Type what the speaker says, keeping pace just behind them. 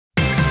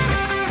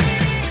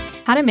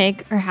How to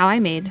make, or how I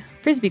made,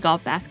 Frisbee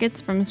golf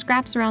baskets from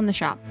scraps around the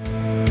shop.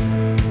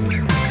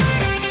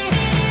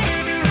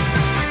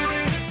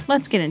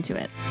 Let's get into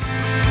it.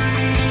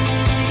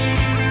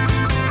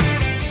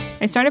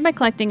 I started by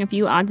collecting a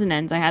few odds and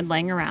ends I had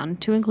laying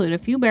around, to include a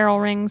few barrel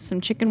rings,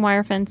 some chicken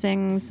wire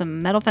fencing,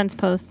 some metal fence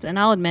posts, and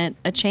I'll admit,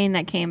 a chain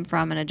that came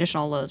from an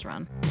additional Lowe's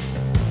run.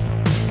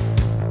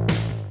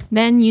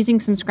 Then, using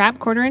some scrap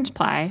 1/4-inch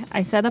ply,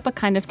 I set up a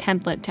kind of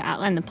template to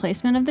outline the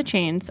placement of the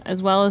chains,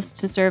 as well as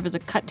to serve as a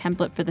cut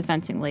template for the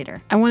fencing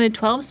later. I wanted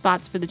 12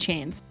 spots for the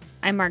chains.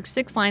 I marked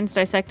 6 lines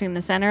dissecting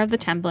the center of the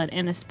template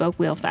in a spoke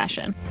wheel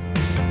fashion.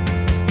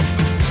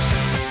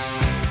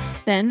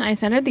 Then, I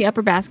centered the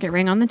upper basket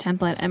ring on the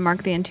template and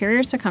marked the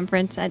interior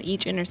circumference at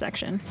each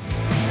intersection.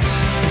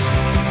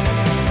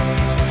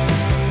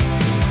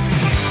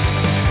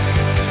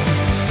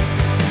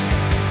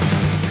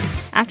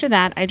 After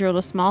that, I drilled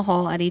a small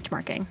hole at each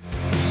marking.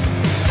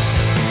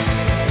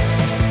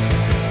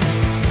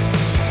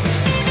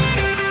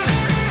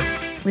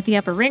 With the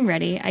upper ring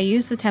ready, I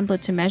used the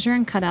template to measure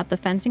and cut out the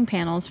fencing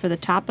panels for the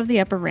top of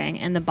the upper ring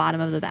and the bottom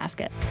of the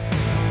basket.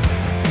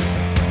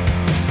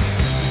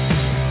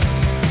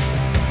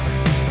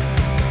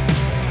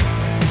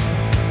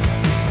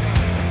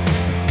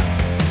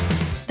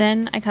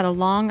 Then, I cut a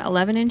long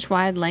 11-inch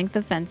wide length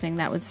of fencing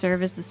that would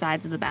serve as the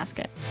sides of the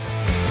basket.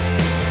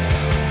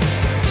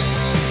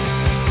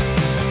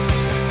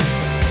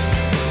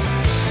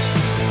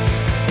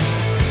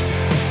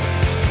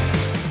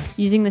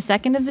 Using the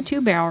second of the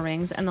 2 barrel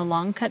rings and the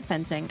long cut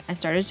fencing, I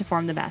started to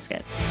form the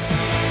basket.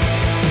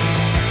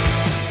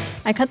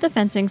 I cut the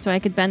fencing so I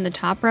could bend the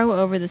top row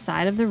over the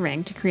side of the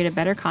ring to create a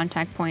better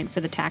contact point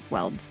for the tack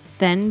welds.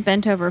 Then,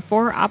 bent over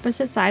 4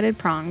 opposite-sided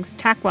prongs,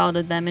 tack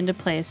welded them into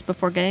place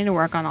before getting to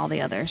work on all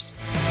the others.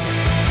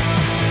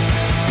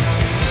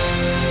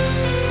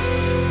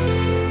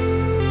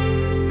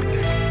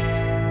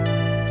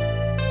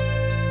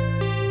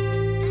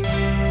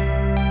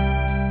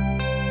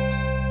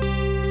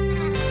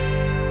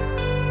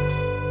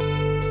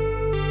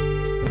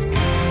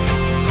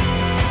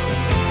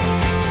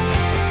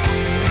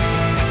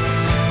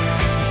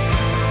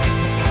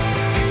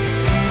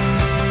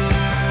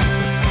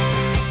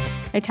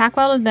 I tack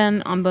welded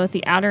them on both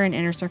the outer and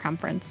inner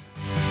circumference.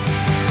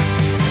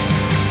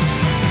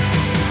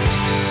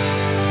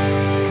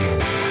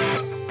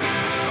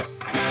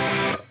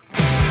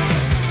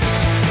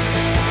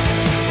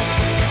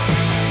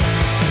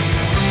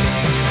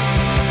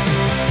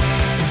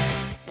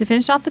 To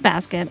finish off the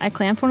basket, I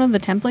clamped one of the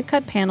template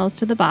cut panels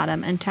to the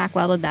bottom and tack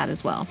welded that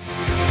as well.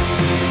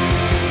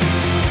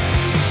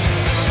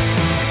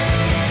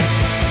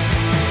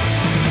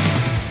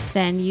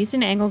 Then, used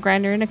an angle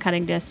grinder and a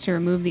cutting disc to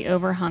remove the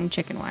overhung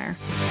chicken wire.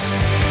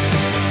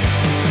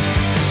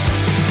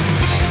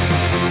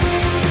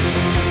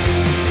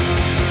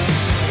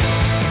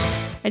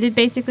 I did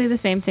basically the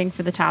same thing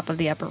for the top of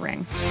the upper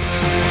ring.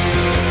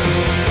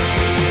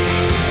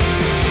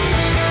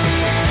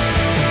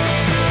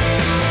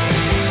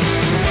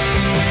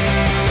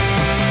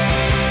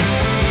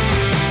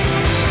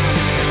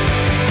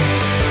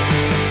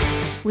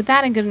 With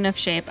that in good enough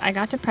shape, I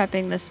got to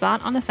prepping the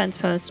spot on the fence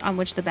post on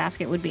which the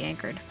basket would be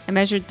anchored. I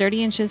measured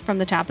 30 inches from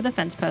the top of the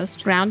fence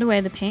post, ground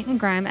away the paint and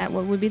grime at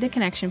what would be the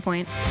connection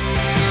point,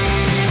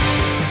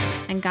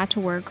 and got to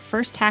work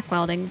first tack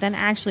welding, then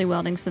actually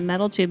welding some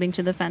metal tubing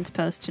to the fence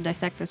post to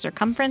dissect the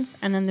circumference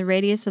and then the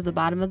radius of the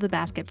bottom of the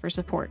basket for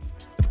support.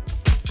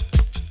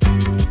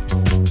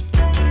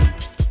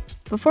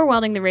 Before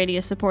welding the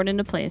radius support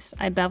into place,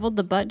 I beveled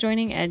the butt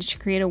joining edge to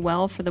create a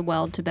well for the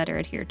weld to better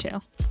adhere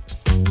to.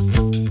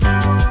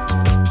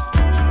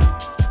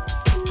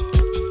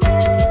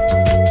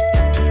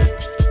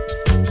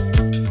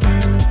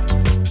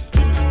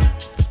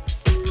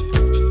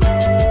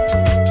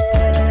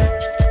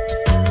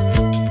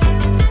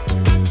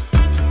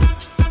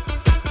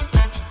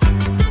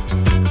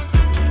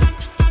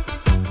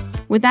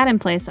 With that in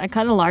place, I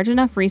cut a large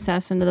enough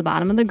recess into the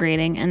bottom of the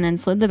grating and then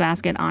slid the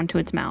basket onto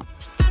its mount.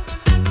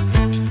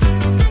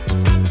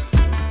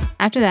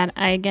 After that,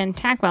 I again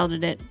tack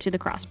welded it to the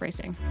cross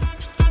bracing.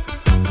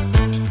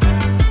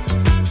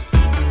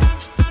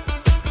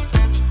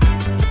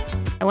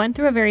 I went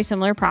through a very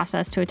similar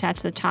process to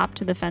attach the top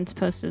to the fence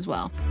post as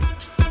well.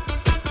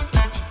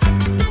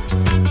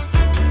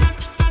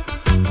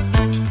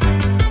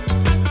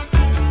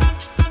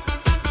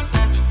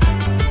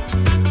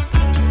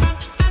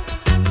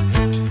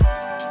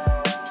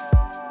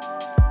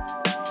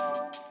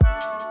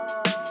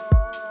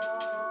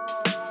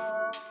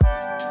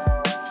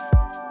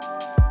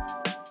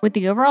 With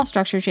the overall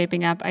structure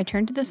shaping up, I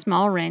turned to the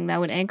small ring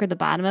that would anchor the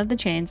bottom of the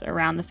chains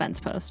around the fence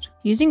post.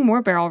 Using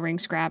more barrel ring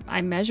scrap,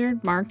 I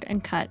measured, marked,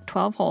 and cut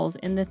 12 holes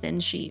in the thin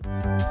sheet.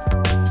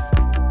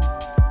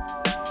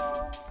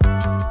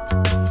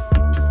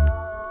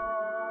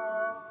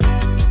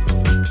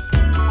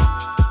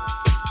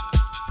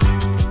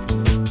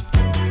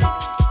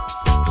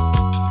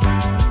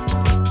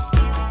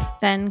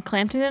 Then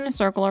clamped it in a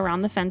circle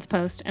around the fence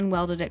post and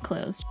welded it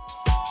closed.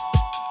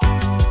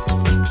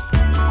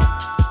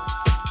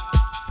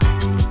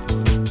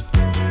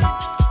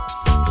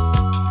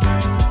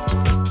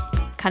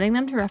 cutting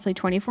them to roughly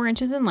 24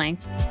 inches in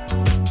length.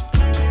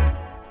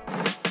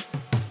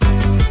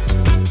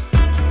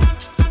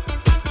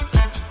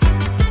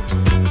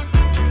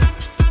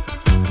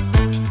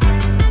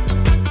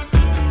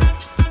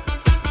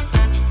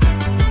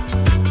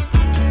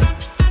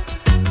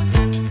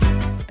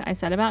 I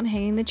set about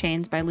hanging the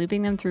chains by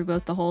looping them through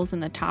both the holes in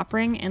the top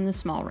ring and the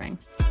small ring.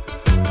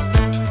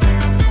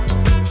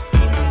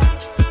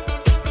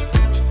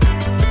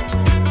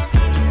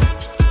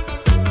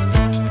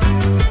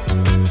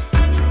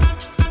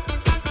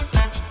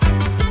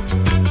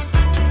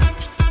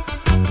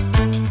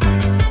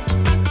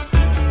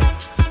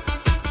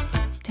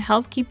 To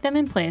help keep them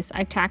in place,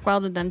 I tack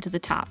welded them to the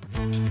top.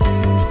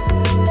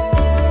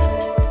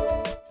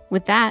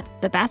 With that,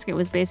 the basket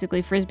was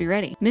basically Frisbee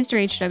ready.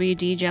 Mr.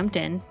 HWD jumped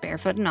in,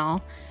 barefoot and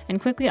all,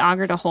 and quickly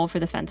augured a hole for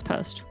the fence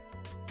post.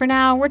 For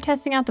now, we're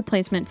testing out the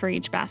placement for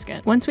each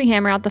basket. Once we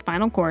hammer out the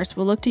final course,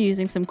 we'll look to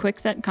using some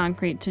quick-set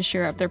concrete to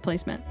sure up their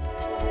placement.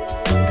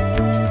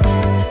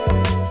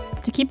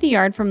 To keep the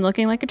yard from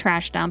looking like a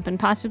trash dump and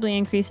possibly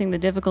increasing the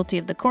difficulty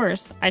of the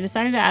course, I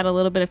decided to add a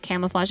little bit of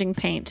camouflaging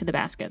paint to the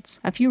baskets.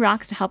 A few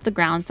rocks to help the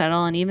ground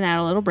settle and even add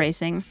a little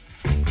bracing.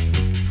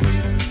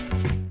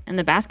 And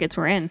the baskets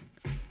were in.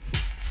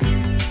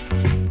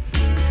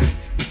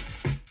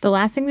 The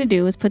last thing to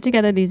do was put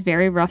together these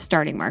very rough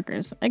starting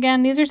markers.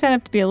 Again, these are set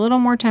up to be a little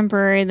more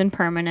temporary than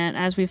permanent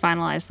as we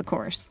finalize the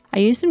course. I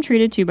used some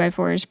treated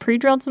 2x4s,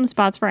 pre-drilled some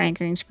spots for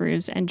anchoring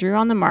screws, and drew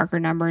on the marker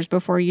numbers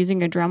before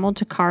using a Dremel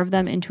to carve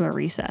them into a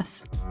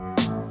recess.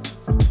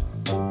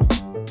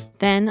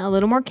 Then, a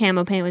little more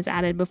camo paint was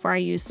added before I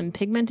used some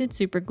pigmented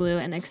super glue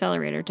and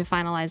accelerator to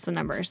finalize the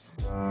numbers.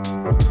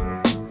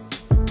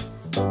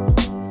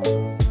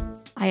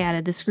 I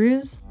added the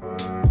screws,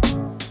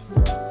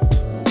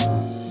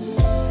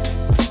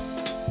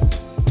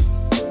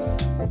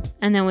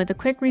 and then with a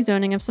quick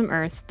rezoning of some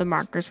earth, the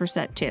markers were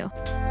set too.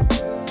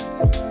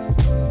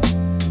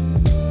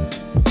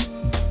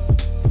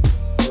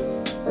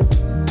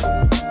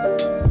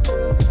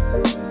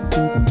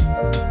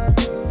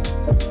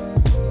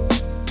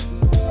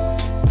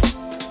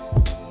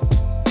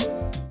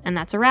 And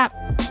that's a wrap.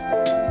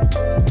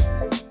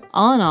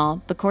 All in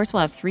all, the course will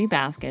have 3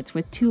 baskets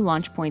with 2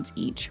 launch points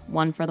each,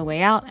 one for the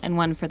way out and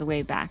one for the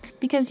way back.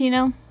 Because, you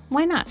know,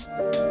 why not?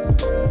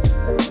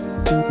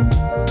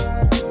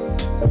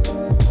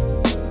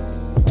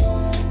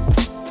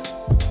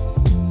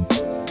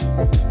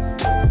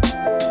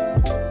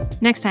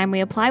 Next time, we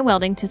apply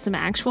welding to some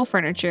actual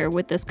furniture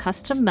with this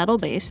custom metal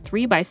base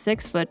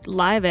 3x6 foot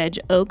live edge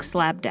oak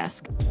slab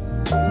desk.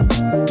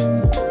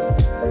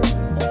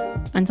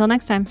 Until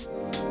next time.